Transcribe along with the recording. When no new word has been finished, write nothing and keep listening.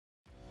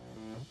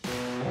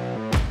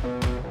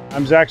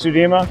I'm Zach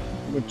Zudima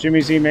with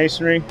Jimmy Z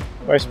Masonry,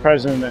 Vice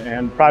President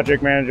and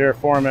Project Manager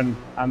Foreman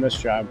on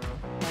this job.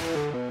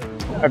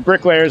 I have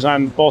bricklayers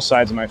on both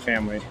sides of my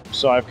family,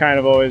 so I've kind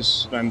of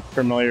always been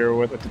familiar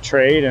with the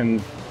trade and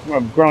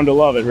I've grown to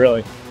love it,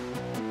 really.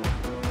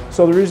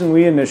 So the reason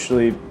we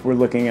initially were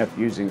looking at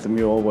using the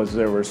MULE was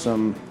there were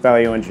some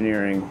value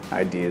engineering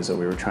ideas that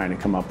we were trying to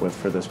come up with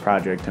for this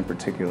project in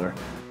particular.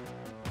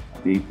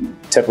 The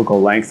typical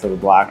length of the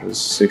block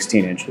is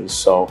 16 inches,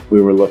 so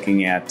we were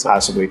looking at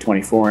possibly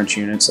 24-inch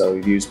units that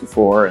we've used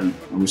before, and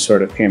we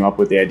sort of came up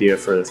with the idea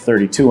for a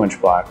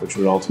 32-inch block, which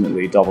would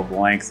ultimately double the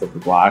length of the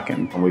block,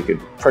 and we could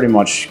pretty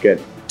much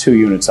get 2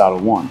 units out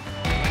of one.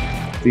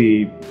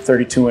 The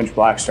 32-inch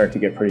blocks start to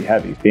get pretty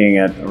heavy. Being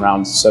at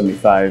around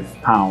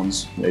 75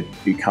 pounds, it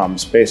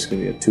becomes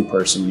basically a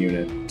 2-person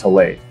unit to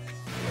lay.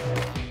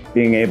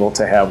 Being able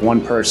to have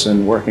one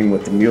person working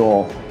with the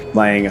MULE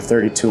laying a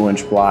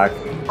 32-inch block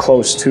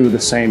close to the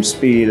same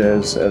speed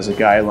as a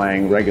guy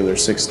laying regular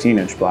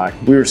 16-inch block,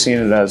 we were seeing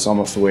it as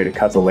almost a way to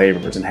cut the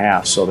labor in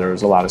half, so there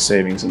was a lot of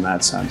savings in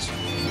that sense.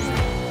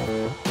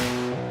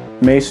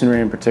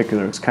 Masonry in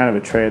particular is kind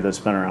of a trade that's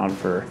been around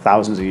for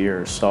thousands of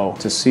years, so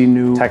to see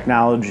new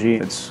technology,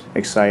 it's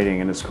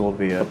exciting and it's cool to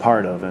be a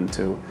part of and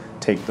to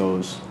take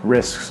those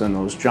risks and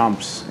those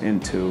jumps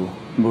into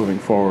moving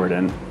forward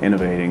and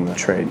innovating the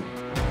trade.